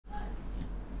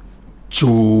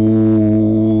Chosen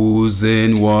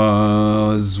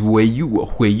ones, where you are.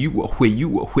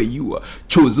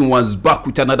 Chosen ones back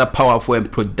with another powerful and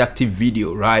productive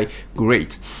video, right?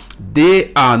 Great.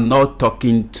 They are not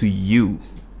talking to you,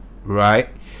 right?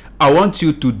 I want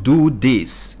you to do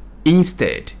this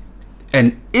instead,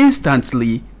 and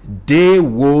instantly they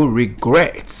will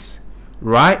regret,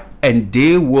 right? And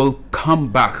they will come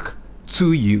back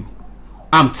to you.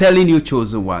 I'm telling you,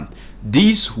 chosen one,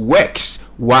 this works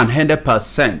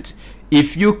 100%.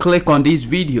 If you click on this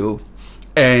video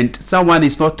and someone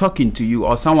is not talking to you,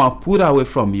 or someone put away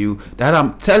from you, that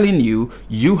I'm telling you,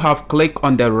 you have clicked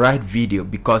on the right video,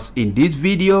 because in this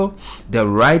video the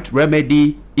right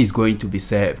remedy is going to be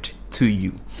served to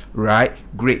you, right?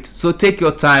 Great. So take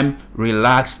your time,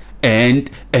 relax, and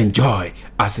enjoy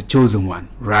as a chosen one,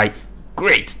 right?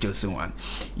 Great, chosen one.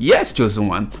 Yes, chosen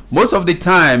one, most of the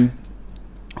time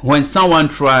when someone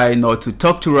try not to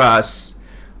talk to us,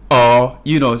 or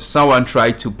someone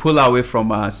try to pull away from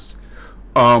us,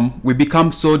 we become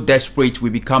so desperate, we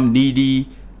become needy,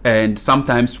 and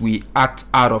sometimes we act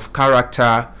out of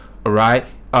character, right?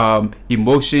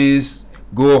 Emotions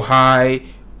go high.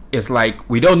 It's like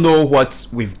we don't know what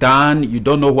we've done, you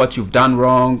don't know what you've done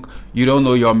wrong, you don't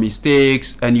know your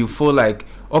mistakes, and you feel like,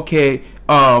 okay,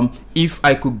 if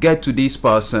I could get to this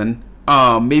person,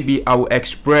 maybe I will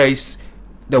express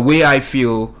the way I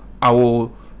feel.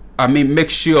 Make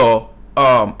sure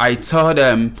I tell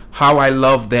them how I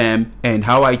love them and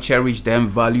how I cherish them,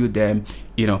 value them,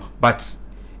 but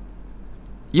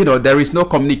there is no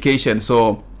communication,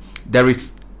 so there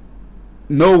is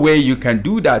no way you can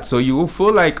do that. So you will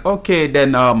feel like, okay,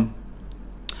 then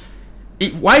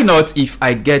why not if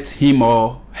I get him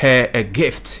or her a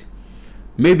gift?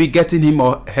 Maybe getting him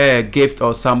or her a gift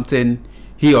or something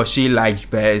he or she likes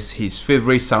best, his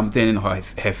favorite something or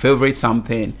her favorite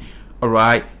something, all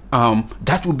right?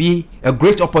 That would be a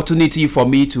great opportunity for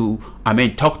me to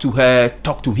talk to her,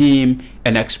 talk to him,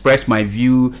 and express my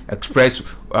view, express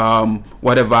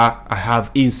whatever I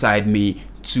have inside me,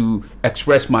 to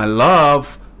express my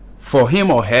love for him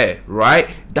or her, right?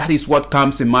 That is what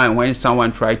comes in mind when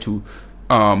someone try to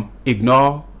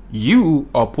ignore you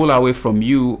or pull away from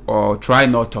you or try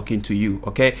not talking to you.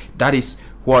 Okay, that is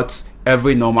what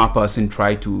every normal person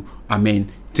try to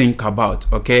think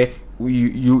about. Okay,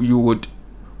 you would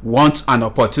want an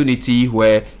opportunity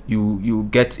where you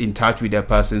get in touch with the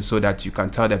person, so that you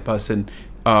can tell the person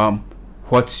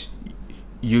what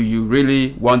you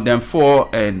really want them for,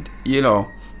 and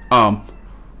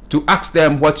to ask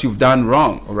them what you've done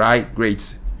wrong. All right,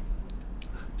 great.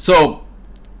 So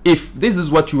if this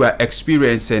is what you are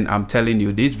experiencing, I'm telling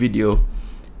you, this video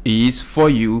is for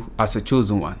you as a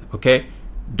chosen one. Okay,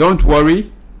 don't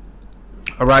worry.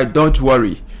 All right, don't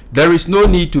worry. There is no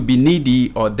need to be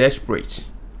needy or desperate.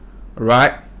 All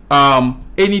right,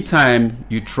 anytime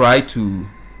you try to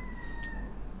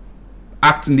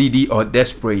act needy or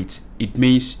desperate, it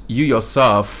means you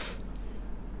yourself,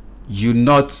 you're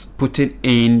not putting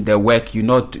in the work, you're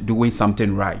not doing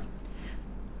something right.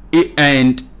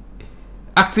 And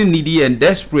acting needy and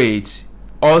desperate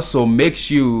also makes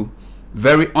you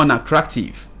very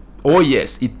unattractive. Oh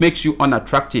yes, it makes you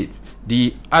unattractive.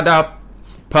 The other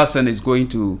person is going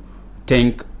to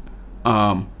think,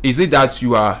 is it that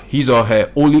you are his or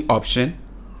her only option?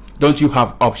 Don't you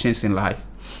have options in life?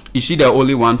 Is she the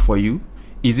only one for you?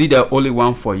 Is he the only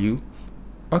one for you?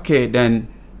 Okay, then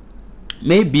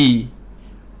maybe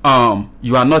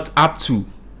you are not up to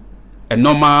a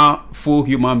normal full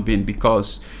human being,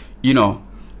 because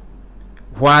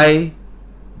why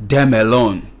them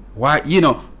alone? Why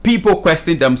people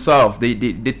question themselves, they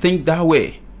think that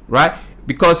way, right?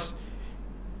 Because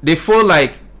they feel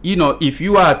like, if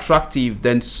you are attractive,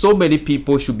 then so many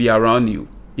people should be around you.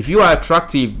 If you are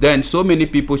attractive, then so many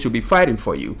people should be fighting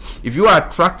for you. If you are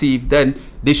attractive, then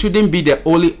they shouldn't be the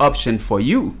only option for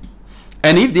you.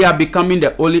 And if they are becoming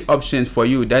the only option for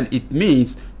you, then it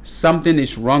means something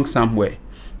is wrong somewhere.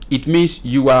 It means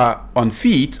you are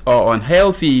unfit or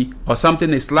unhealthy, or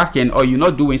something is lacking, or you're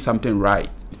not doing something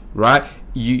right, right?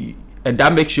 And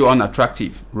that makes you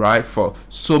unattractive, right, for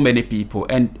so many people.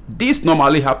 And this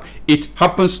normally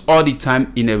happens all the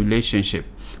time in a relationship.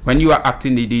 When you are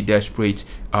acting needy, desperate,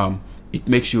 it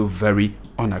makes you very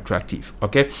unattractive.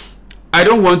 Okay, I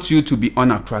don't want you to be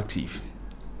unattractive.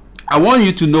 I want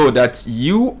you to know that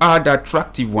you are the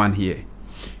attractive one here.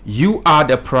 You are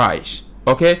the prize.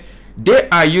 Okay, they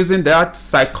are using that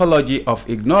psychology of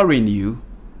ignoring you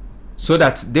so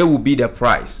that they will be the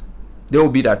prize. They will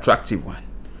be the attractive one.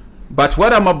 But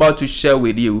what I'm about to share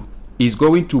with you is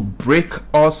going to break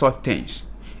all sorts of things,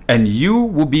 and you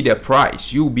will be the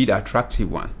prize. You will be the attractive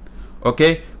one.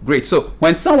 Okay, great. So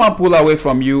when someone pull away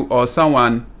from you, or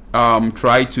someone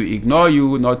try to ignore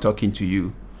you, not talking to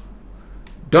you,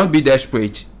 don't be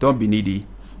desperate, don't be needy.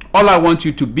 All I want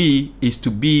you to be is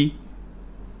to be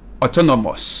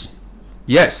autonomous.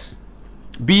 Yes,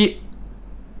 be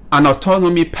an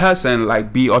autonomy person,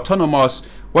 like be autonomous.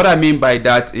 What I mean by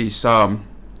that is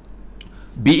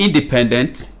be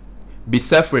independent, be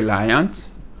self-reliant,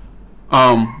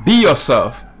 be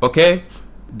yourself. Okay,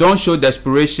 don't show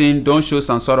desperation, don't show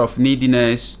some sort of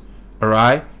neediness. All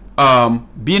right,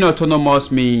 being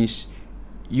autonomous means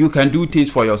you can do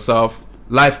things for yourself.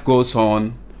 Life goes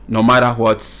on no matter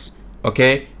what.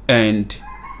 Okay, and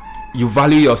you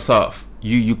value yourself.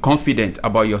 You confident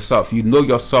about yourself. You know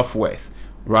your self-worth,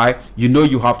 right? You know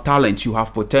you have talent, you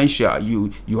have potential,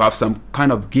 you have some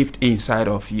kind of gift inside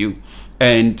of you.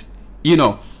 And you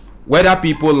know, whether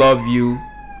people love you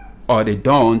or they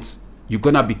don't, you're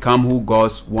gonna become who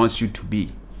God wants you to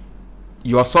be.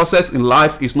 Your success in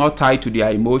life is not tied to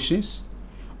their emotions,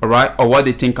 all right, or what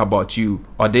they think about you,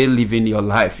 or they live in your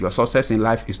life. Your success in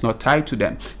life is not tied to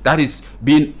them. That is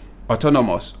being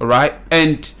autonomous, all right?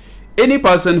 And any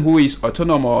person who is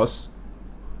autonomous,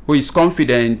 who is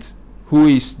confident, who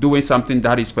is doing something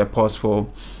that is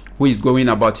purposeful, who is going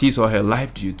about his or her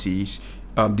life duties,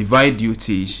 divine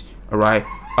duties, all right,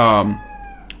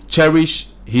 cherish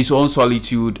his own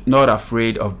solitude, not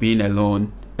afraid of being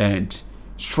alone, and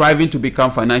striving to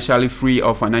become financially free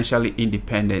or financially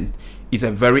independent, is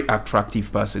a very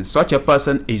attractive person. Such a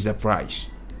person is the prize.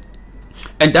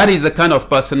 And that is the kind of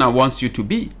person I want you to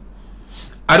be.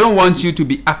 I don't want you to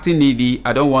be acting needy.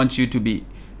 I don't want you to be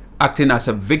acting as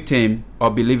a victim,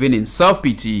 or be living in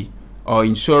self-pity or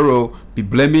in sorrow, be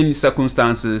blaming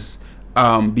circumstances,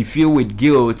 be filled with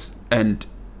guilt, and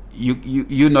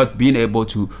you not being able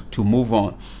to move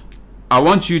on. I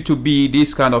want you to be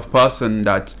this kind of person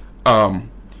that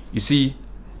you see,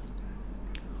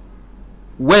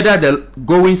 whether the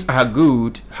goings are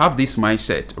good, have this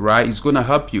mindset, right? It's gonna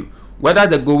help you. Whether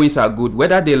the goings are good,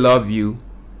 whether they love you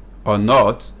or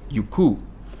not, you cool.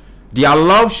 Their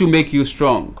love should make you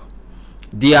strong.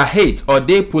 Their hate, or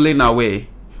they pulling away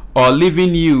or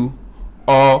leaving you,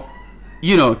 or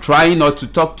you know, trying not to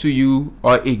talk to you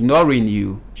or ignoring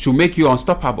you, should make you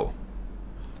unstoppable,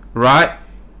 right?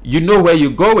 You know where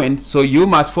you're going, so you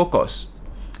must focus.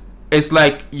 It's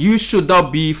like you should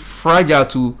not be fragile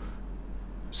to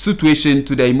situation,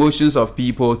 to the emotions of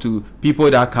people, to people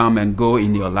that come and go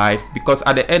in your life, because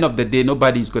at the end of the day,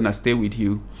 nobody is going to stay with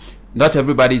you. Not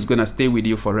everybody is going to stay with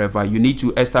you forever. You need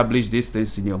to establish these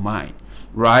things in your mind,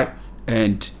 right?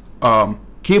 And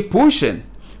keep pushing.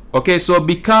 Okay, so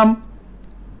become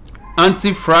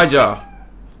anti-fragile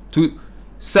to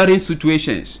certain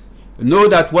situations. Know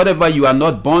that whatever you are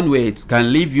not born with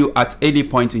can leave you at any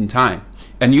point in time,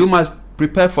 and you must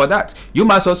prepare for that. You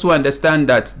must also understand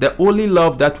that the only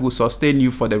love that will sustain you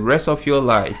for the rest of your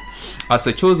life as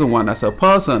a chosen one, as a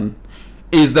person,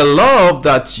 is the love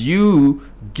that you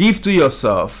give to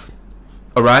yourself,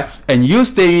 all right? And you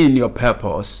staying in your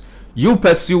purpose, you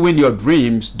pursuing your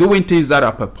dreams, doing things that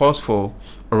are purposeful,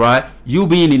 all right? You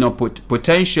being in a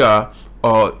potential,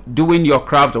 or doing your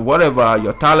craft, or whatever,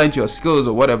 your talent, your skills,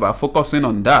 or whatever, focusing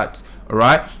on that, all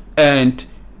right? And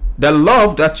the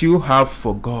love that you have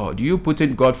for God, you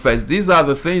putting God first, these are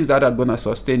the things that are going to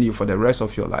sustain you for the rest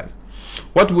of your life.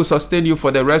 What will sustain you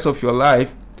for the rest of your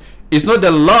life is not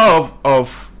the love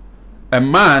of a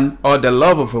man or the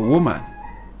love of a woman.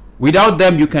 Without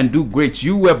them, you can do great.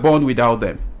 You were born without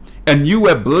them, and you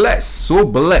were blessed, so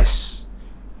blessed,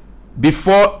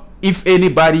 before if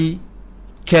anybody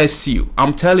cares you.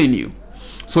 I'm telling you.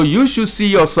 So you should see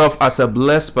yourself as a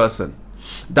blessed person,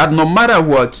 that no matter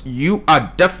what, you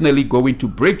are definitely going to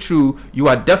break through. You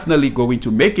are definitely going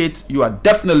to make it. You are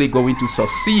definitely going to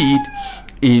succeed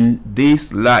in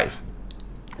this life.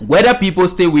 Whether people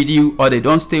stay with you or they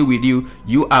don't stay with you,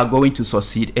 you are going to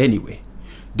succeed anyway.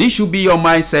 This should be your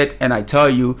mindset, and I tell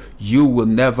you, you will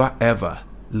never ever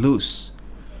lose.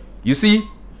 You see,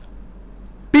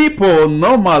 people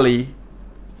normally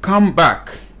come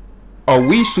back or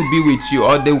wish to be with you,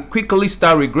 or they quickly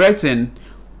start regretting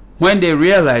when they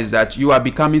realize that you are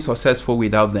becoming successful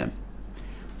without them,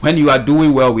 when you are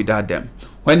doing well without them,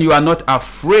 when you are not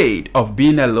afraid of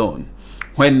being alone,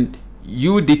 when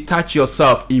you detach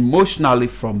yourself emotionally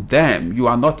from them, you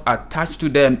are not attached to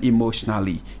them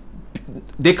emotionally,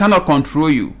 they cannot control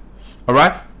you, all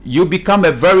right? You become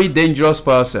a very dangerous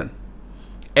person,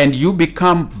 and you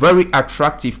become very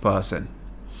attractive person,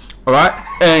 all right?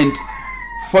 And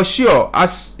for sure,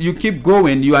 as you keep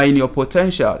going, you are in your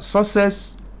potential.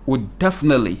 Success would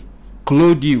definitely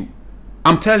clothe you,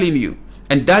 I'm telling you.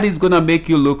 and that is gonna make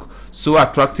you look so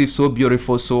attractive, so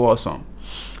beautiful, so awesome.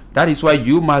 That is why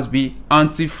you must be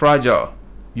anti-fragile.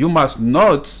 You must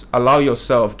not allow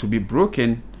yourself to be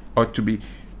broken or to be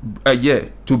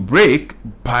to break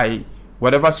by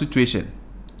whatever situation.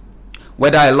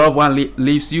 Whether a loved one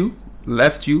leaves you,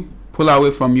 left you, pull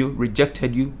away from you,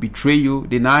 rejected you, betray you,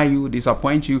 deny you,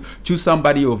 disappoint you, choose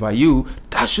somebody over you,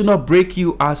 that should not break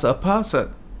you as a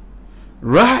person.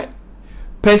 Right?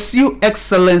 Pursue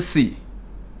excellency.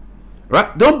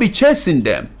 Right? Don't be chasing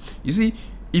them. You see,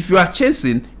 if you are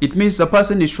chasing, it means the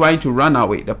person is trying to run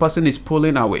away. The person is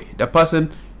pulling away. The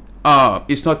person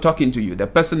is not talking to you. The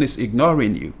person is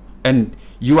ignoring you. And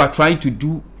you are trying to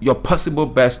do your possible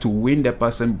best to win the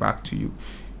person back to you.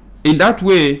 In that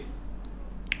way,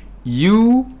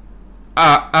 you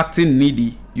are acting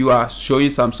needy. You are showing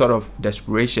some sort of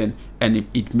desperation, and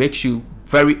it makes you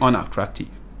very unattractive.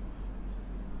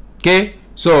 Okay?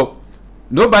 So,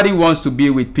 nobody wants to be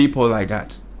with people like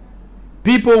that.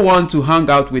 People want to hang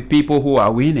out with people who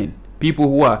are winning, people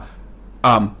who are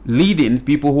leading,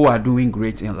 people who are doing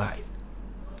great in life.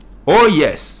 Oh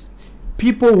yes,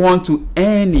 people want to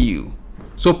earn you.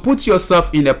 So put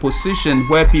yourself in a position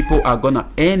where people are gonna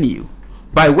earn you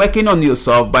by working on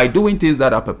yourself, by doing things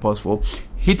that are purposeful,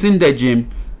 hitting the gym,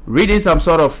 reading some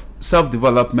sort of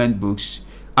self-development books,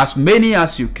 as many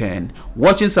as you can,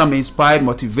 watching some inspired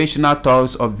motivational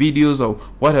talks or videos or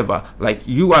whatever, like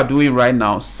you are doing right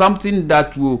now, something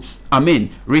that will,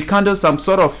 rekindle some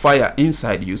sort of fire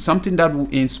inside you, something that will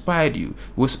inspire you,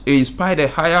 will inspire the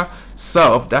higher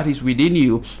self that is within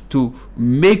you to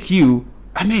make you,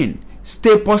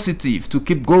 stay positive, to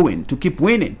keep going, to keep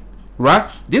winning, right?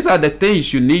 These are the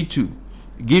things you need to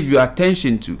give your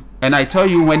attention to. And I tell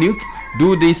you, when you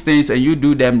do these things and you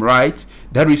do them right,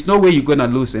 there is no way you're gonna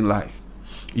lose in life.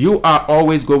 You are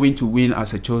always going to win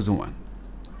as a chosen one.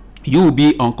 You will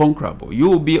be unconquerable. You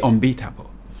will be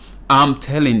unbeatable. I'm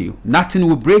telling you, nothing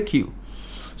will break you.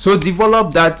 So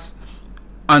develop that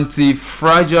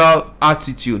anti-fragile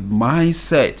attitude,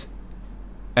 mindset,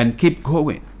 and keep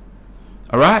going.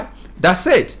 All right? That's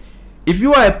it. If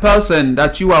you are a person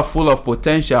that you are full of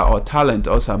potential or talent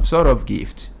or some sort of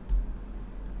gift,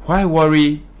 why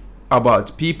worry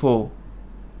about people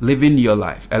living your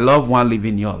life, a loved one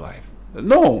living your life?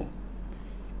 No.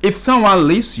 If someone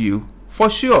leaves you, for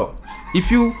sure, if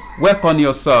you work on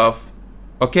yourself,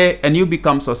 okay, and you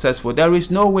become successful, there is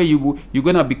no way you're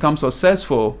gonna become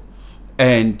successful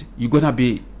and you're gonna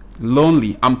be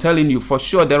lonely. I'm telling you, for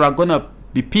sure, there are gonna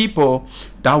be people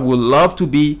that will love to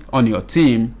be on your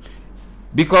team,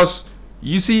 because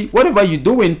you see, whatever you're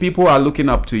doing, people are looking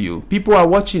up to you. People are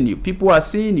watching you. People are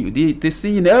seeing you. They're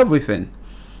seeing everything.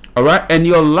 All right? And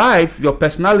your life, your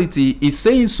personality is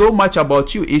saying so much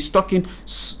about you. It's talking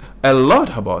a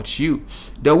lot about you.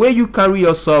 The way you carry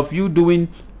yourself, you doing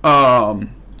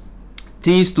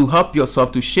things to help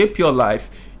yourself, to shape your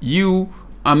life. You,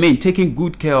 taking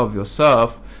good care of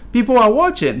yourself. People are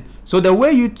watching. So the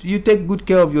way you take good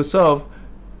care of yourself,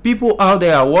 people out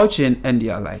there are watching, and they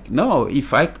are like, no,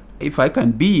 if I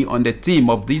can be on the team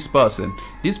of this person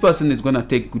is going to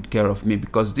take good care of me,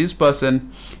 because this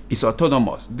person is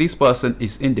autonomous, this person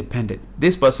is independent,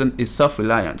 this person is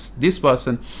self-reliant, this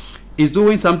person is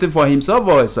doing something for himself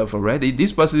or herself already,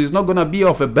 this person is not going to be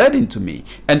of a burden to me.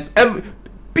 And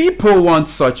people want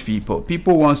such people.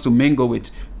 People wants to mingle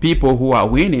with people who are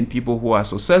winning, people who are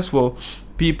successful,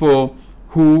 people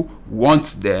who want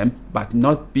them, but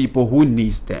not people who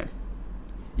needs them.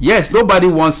 Yes, nobody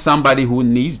wants somebody who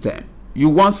needs them. You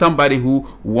want somebody who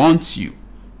wants you,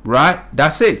 right?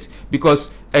 That's it.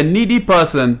 Because a needy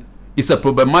person is a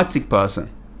problematic person.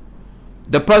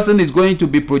 The person is going to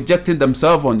be projecting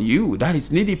themselves on you. That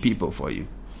is needy people for you,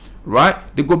 right?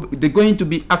 They're going to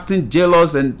be acting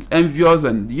jealous and envious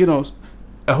and,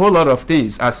 a whole lot of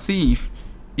things, as if,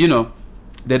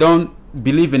 they don't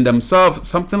believe in themselves,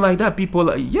 something like that.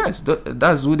 People, yes,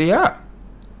 that's who they are.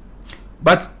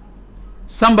 But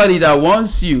somebody that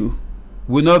wants you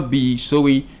will not be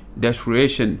showing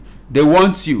desperation. They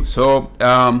want you. So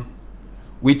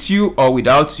with you or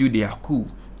without you, they are cool.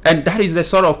 And that is the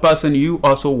sort of person you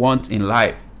also want in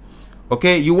life.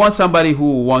 Okay, you want somebody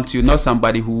who wants you, not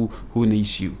somebody who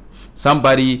needs you.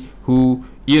 Somebody who,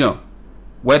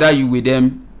 whether you with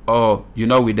them or you're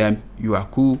not with them, you are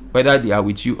cool. Whether they are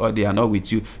with you or they are not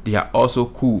with you, they are also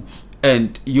cool.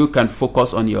 And you can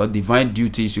focus on your divine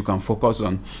duties. You can focus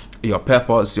on your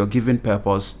purpose, your given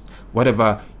purpose,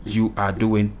 whatever you are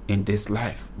doing in this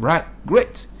life. Right?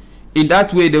 Great. In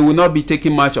that way, they will not be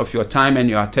taking much of your time and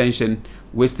your attention,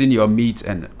 wasting your meat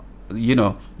and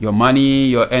your money,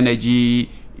 your energy,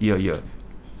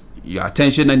 your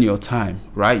attention and your time,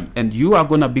 right? And you are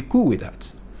gonna be cool with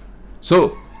that.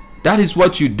 So that is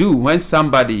what you do when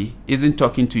somebody isn't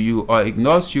talking to you or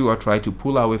ignores you or try to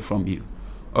pull away from you.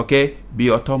 Okay,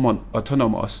 be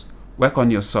autonomous, work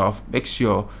on yourself, make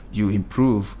sure you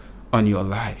improve on your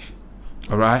life.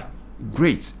 All right,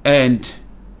 great. And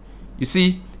you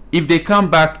see, if they come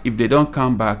back, if they don't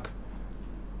come back,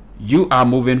 you are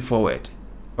moving forward.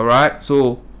 All right,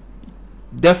 so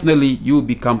definitely you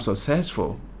become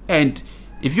successful. And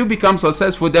if you become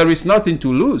successful, there is nothing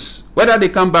to lose. Whether they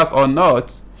come back or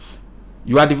not,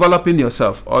 you are developing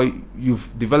yourself, or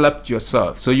you've developed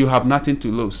yourself, so you have nothing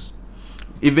to lose.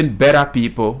 Even better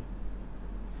people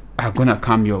are gonna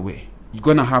come your way. You're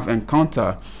gonna have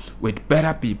encounter with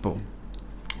better people,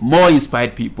 more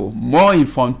inspired people, more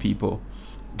informed people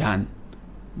than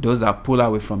those that pull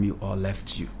away from you or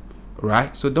left you.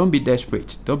 Right? So don't be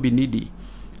desperate, don't be needy,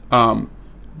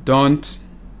 don't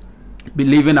be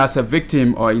living as a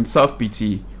victim or in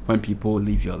self-pity when people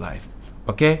leave your life.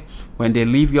 Okay, when they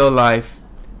leave your life,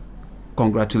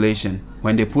 congratulations.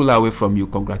 When they pull away from you,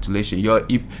 congratulations.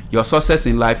 Your success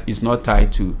in life is not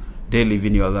tied to they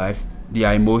living your life,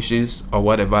 their emotions, or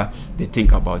whatever they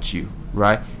think about you.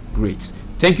 Right? Great.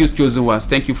 Thank you, chosen ones.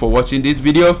 Thank you for watching this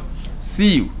video.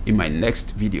 See you in my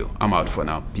next video. I'm out for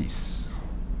now. Peace.